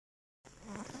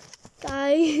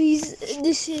Guys,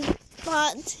 this is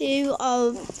part 2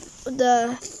 of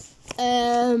the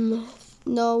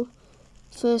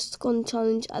first gun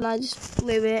challenge, and I just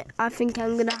blew it. I think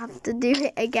I'm gonna have to do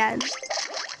it again.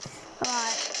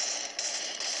 Alright,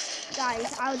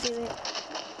 guys, I'll do it.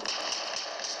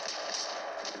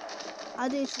 I'll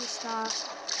do it to the start.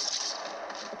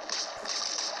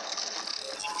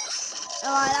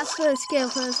 Alright, that's first skill,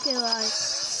 guys.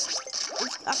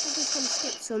 I think it's gonna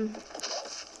skip some.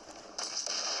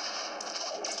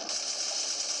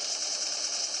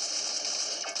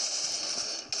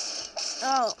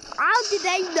 Oh, how did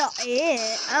they not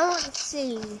hit? I want to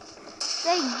see.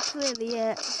 They clearly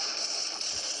hit.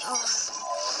 Oh.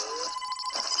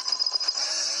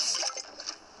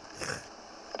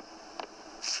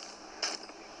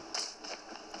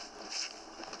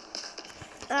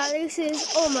 This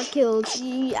is all my kills.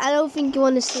 I don't think you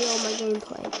want to see all my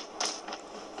gameplay.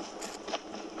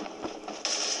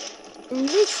 And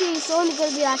literally, it's only going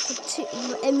to be like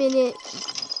a minute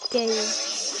game.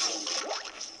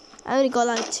 I only got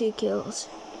like 2 kills.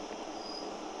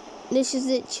 This is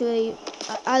literally,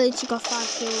 I literally got 5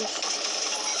 kills.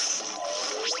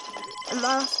 And my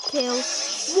last kill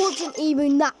wasn't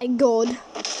even that good,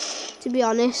 to be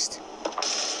honest.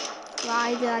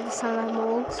 Why did I just sound like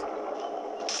Morgs?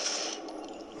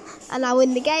 And I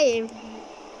win the game.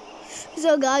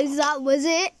 So guys, that was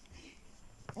it.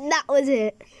 That was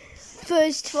it.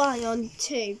 First try on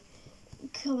 2.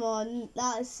 Come on,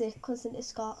 that is sick, wasn't it,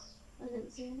 Scott? I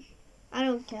didn't see it. I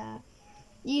don't care.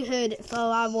 You heard it,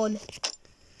 Flo. I won.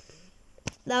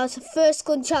 That was the first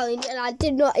gun challenge, and I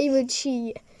did not even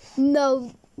cheat.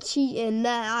 No cheating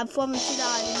there. I promise you that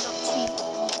I did not cheat.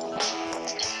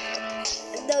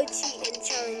 No cheating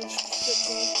challenge.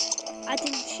 I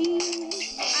didn't cheat.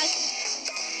 I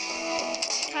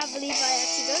can't believe I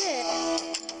actually done it.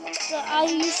 But I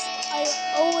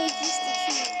always used to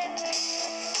cheat.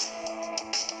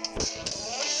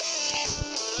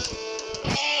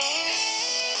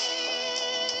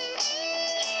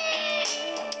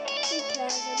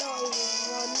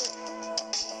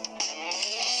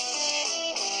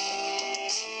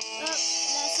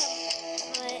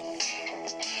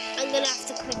 I'm gonna have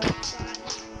to click it.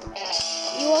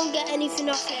 You won't get anything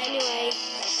off it anyway.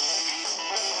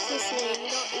 Trust me,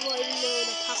 you won't even know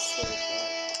the password for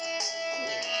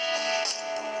it.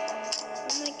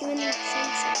 I'm not giving any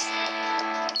chances.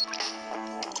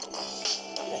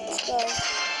 Let's go.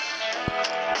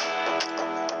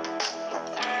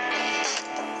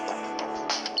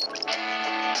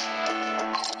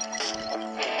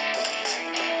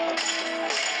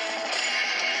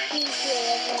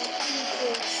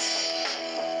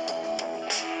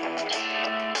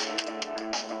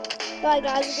 Right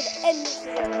guys, I'm going to end this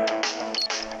video.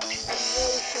 It's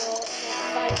really short,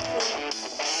 5 minutes.